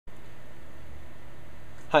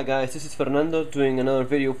Hi guys, this is Fernando doing another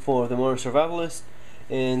video for the Modern Survivalist.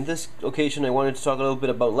 In this occasion I wanted to talk a little bit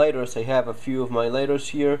about lighters. I have a few of my lighters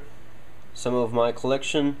here, some of my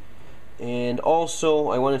collection, and also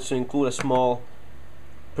I wanted to include a small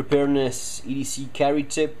Preparedness EDC carry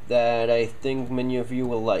tip that I think many of you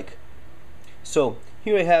will like. So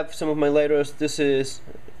here I have some of my lighters. This is,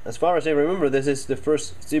 as far as I remember, this is the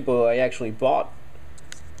first Zippo I actually bought.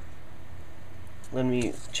 Let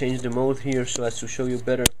me change the mode here so as to show you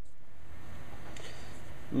better.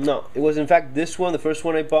 No, it was in fact this one, the first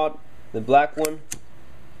one I bought, the black one.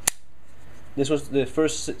 This was the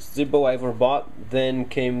first Zippo I ever bought, then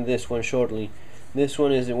came this one shortly. This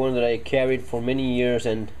one is the one that I carried for many years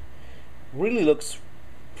and really looks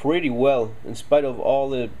pretty well, in spite of all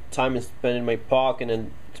the time it's spent in my pocket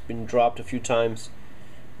and it's been dropped a few times.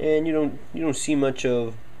 And you don't see much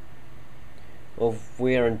of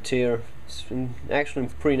wear and tear. It's actually in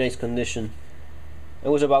pretty nice condition. I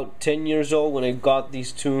was about 10 years old when I got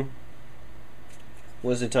these two.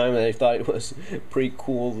 Was the time that I thought it was pretty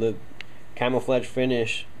cool, the camouflage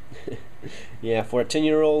finish. Yeah, for a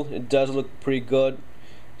 10-year-old it does look pretty good.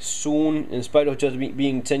 Soon, in spite of just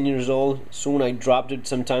being 10 years old, soon I dropped it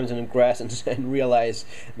sometimes in the grass and realized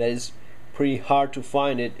that it's pretty hard to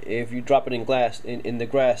find it if you drop it in the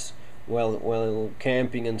grass while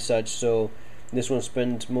camping and such. So this one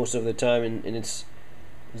spent most of the time in its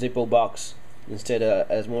Zippo box instead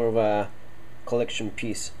as more of a collection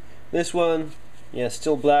piece. This one, yeah,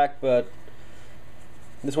 still black, but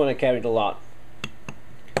this one I carried a lot.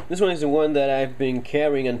 This one is the one that I've been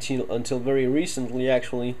carrying until very recently.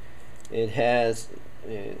 Actually, it has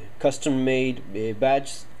custom-made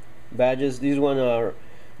badges. These one are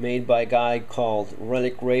made by a guy called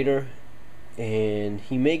Relic Raider, and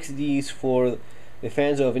he makes these for the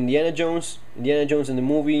fans of Indiana Jones in the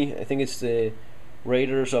movie. I think it's the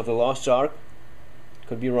Raiders of the Lost Ark.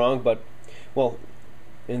 Could be wrong, but well,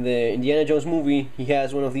 in the Indiana Jones movie he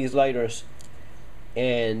has one of these lighters,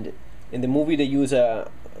 and in the movie they use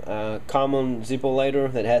a common Zippo lighter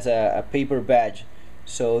that has a paper badge.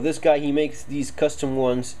 So this guy, he makes these custom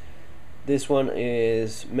ones. This one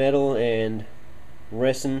is metal and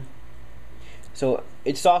resin, so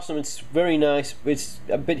it's awesome. It's very nice. It's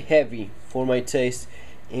a bit heavy for my taste,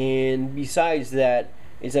 and besides that,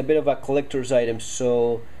 it's a bit of a collector's item.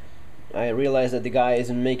 So I realized that the guy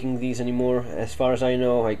isn't making these anymore. As far as I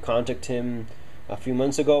know, I contacted him a few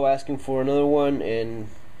months ago asking for another one and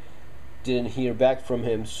didn't hear back from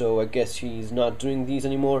him, so I guess he's not doing these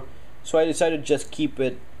anymore. So I decided to just keep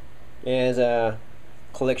it as a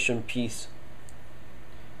collection piece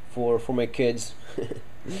for my kids.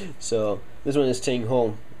 So this one is staying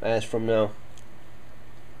home as from now.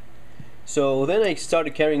 So then I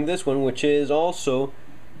started carrying this one, which is also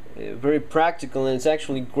very practical, and it's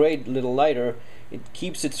actually great little lighter. It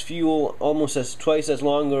keeps its fuel almost twice as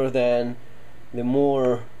longer than the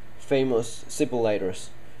more famous Zippo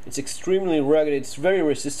lighters. It's extremely rugged. It's very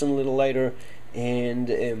resistant little lighter,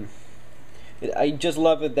 and I just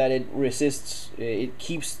love it that it resists. It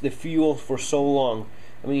keeps the fuel for so long.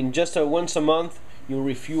 I mean, just once a month you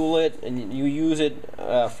refuel it and you use it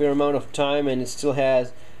a fair amount of time, and it still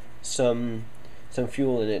has some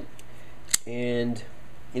fuel in it. And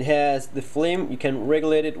it has the flame. You can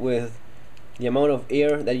regulate it with the amount of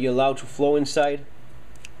air that you allow to flow inside.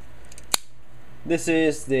 This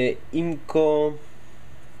is the IMCO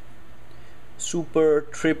Super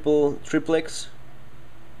Triplex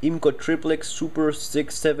IMCO Triplex Super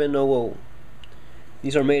 6700.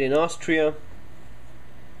 These are made in Austria.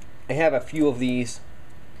 I have a few of these.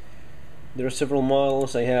 There are several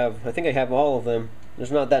models. I think I have all of them.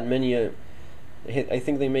 There's not that many. I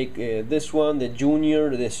think they make this one, the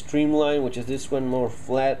Junior, the Streamline, which is this one, more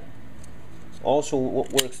flat. Also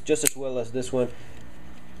works just as well as this one,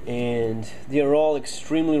 and they are all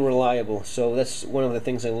extremely reliable. So that's one of the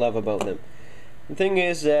things I love about them. The thing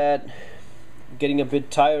is that getting a bit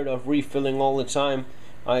tired of refilling all the time,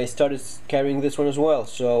 I started carrying this one as well.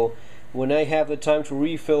 So when I have the time to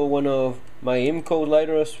refill one of my IMCO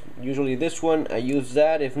lighters, usually this one, I use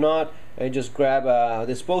that. If not, I just grab a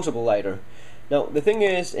disposable lighter. Now the thing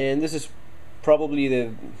is, and this is probably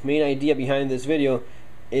the main idea behind this video,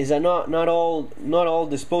 is that not all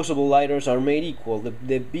disposable lighters are made equal.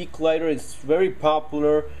 The Beak lighter is very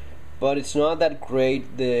popular, but it's not that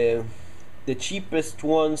great. The cheapest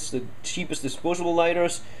ones, the cheapest disposable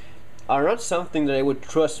lighters, are not something that I would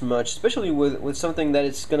trust much, especially with something that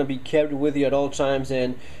it's gonna be carried with you at all times.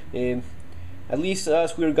 And at least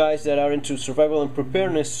us, we're guys that are into survival and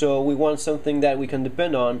preparedness, so we want something that we can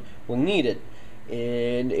depend on when needed.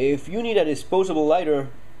 And if you need a disposable lighter,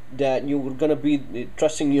 that you're gonna be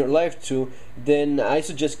trusting your life to, then I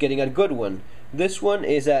suggest getting a good one. This one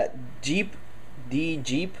is a Djeep,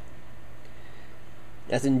 Djeep,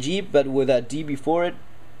 as in Jeep, but with a D before it.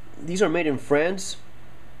 These are made in France.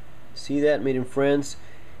 See that? Made in France.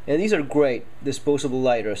 And these are great disposable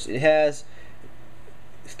lighters. It has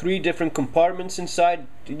 3 different compartments inside.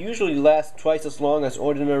 It usually lasts twice as long as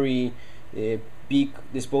ordinary big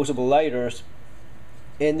disposable lighters,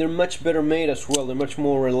 and they're much better made as well. They're much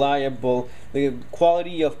more reliable. The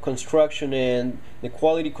quality of construction and the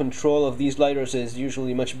quality control of these lighters is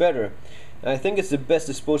usually much better. I think it's the best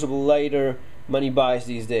disposable lighter money buys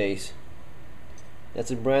these days. That's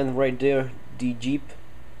a brand right there, Djeep,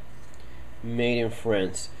 made in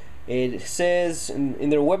France. It says in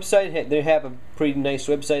their website, they have a pretty nice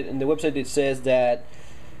website. In the website it says that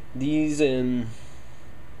these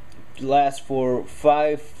last for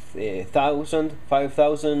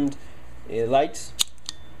 5,000 lights,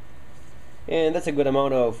 and that's a good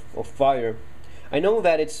amount of fire. I know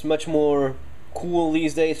that it's much more cool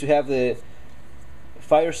these days to have the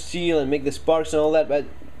fire seal and make the sparks and all that, but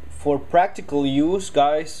for practical use,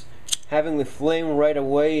 guys, having the flame right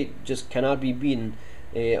away just cannot be beaten.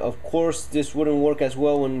 Of course, this wouldn't work as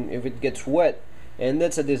well if it gets wet, and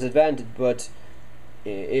that's a disadvantage. But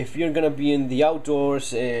if you're gonna be in the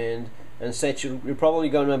outdoors and such, you're probably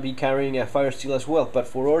gonna be carrying a fire steel as well. But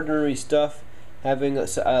for ordinary stuff, having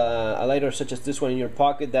a lighter such as this one in your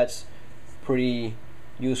pocket, that's pretty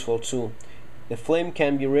useful too. The flame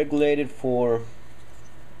can be regulated for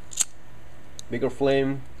bigger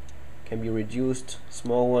flame, can be reduced,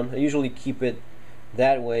 small one. I usually keep it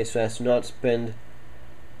that way so as to not spend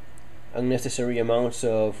unnecessary amounts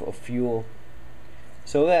of fuel.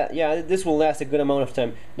 So that, yeah, this will last a good amount of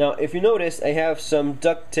time. Now if you notice, I have some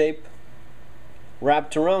duct tape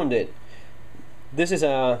wrapped around it. This is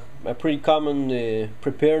a pretty common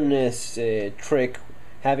preparedness trick,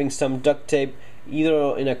 having some duct tape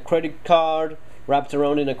either in a credit card, wrapped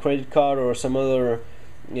around in a credit card, or some other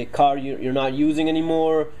card you're not using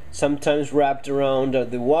anymore, sometimes wrapped around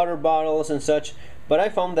the water bottles and such. But I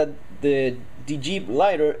found that the Djeep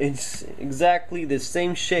lighter is exactly the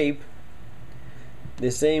same shape,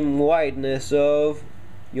 the same wideness of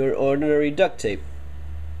your ordinary duct tape.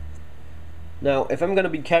 Now if I'm gonna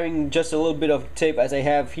be carrying just a little bit of tape as I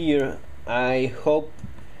have here, I hope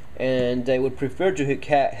and I would prefer to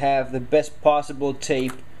have the best possible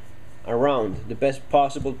tape around, the best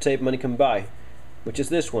possible tape money can buy, which is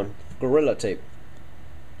this one, Gorilla Tape.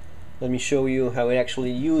 Let me show you how it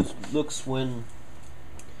actually looks when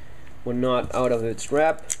not out of its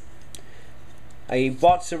wrap. I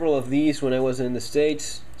bought several of these when I was in the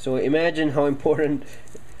States, so imagine how important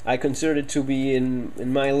I considered it to be in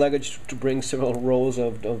my luggage to bring several rolls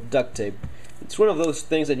of duct tape. It's one of those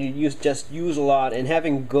things that you just use a lot, and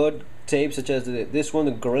having good tape such as this one,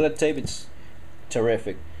 the Gorilla Tape, it's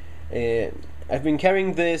terrific. I've been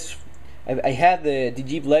carrying this. I had the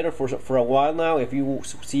Djeep lighter for a while now. If you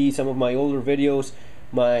see some of my older videos,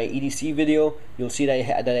 my EDC video, you'll see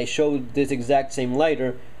that I showed this exact same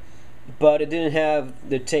lighter, but it didn't have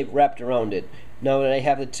the tape wrapped around it. Now that I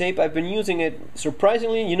have the tape, I've been using it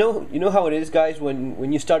surprisingly. You know how it is, guys,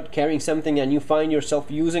 when you start carrying something and you find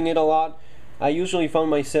yourself using it a lot. I usually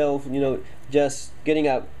found myself, just getting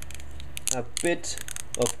a bit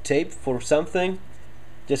of tape for something,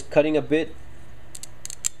 just cutting a bit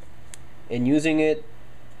and using it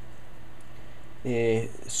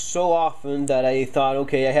so often that I thought,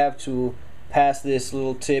 okay, I have to pass this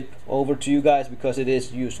little tip over to you guys because it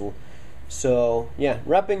is useful. So yeah,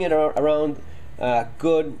 wrapping it around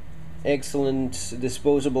good, excellent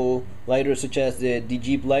disposable lighter such as the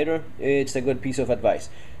Djeep lighter, it's a good piece of advice.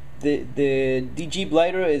 The Djeep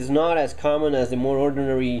lighter is not as common as the more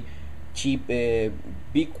ordinary cheap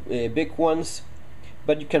big ones,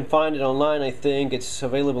 but you can find it online. I think it's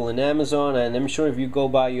available in Amazon, and I'm sure if you go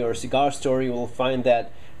by your cigar store you will find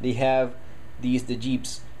that they have the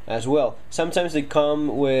Djeeps as well. Sometimes they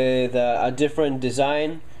come with a different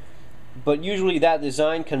design, but usually that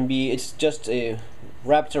design can be, it's just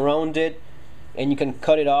wrapped around it, and you can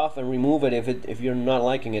cut it off and remove it if you're not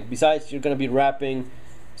liking it. Besides, you're going to be wrapping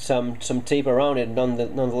some tape around it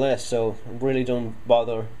nonetheless, so really don't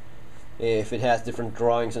bother if it has different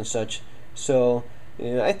drawings and such. So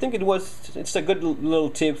I think it's a good little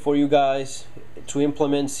tip for you guys to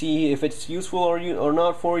implement. See if it's useful or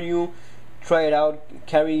not for you. Try it out.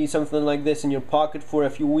 Carry something like this in your pocket for a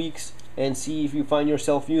few weeks and see if you find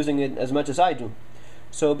yourself using it as much as I do.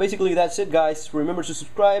 So basically that's it, guys. Remember to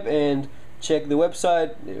subscribe and check the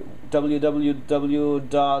website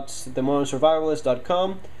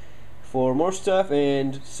www.themodernsurvivalist.com for more stuff,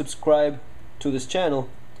 and subscribe to this channel.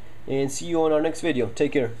 and see you on our next video.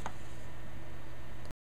 Take care.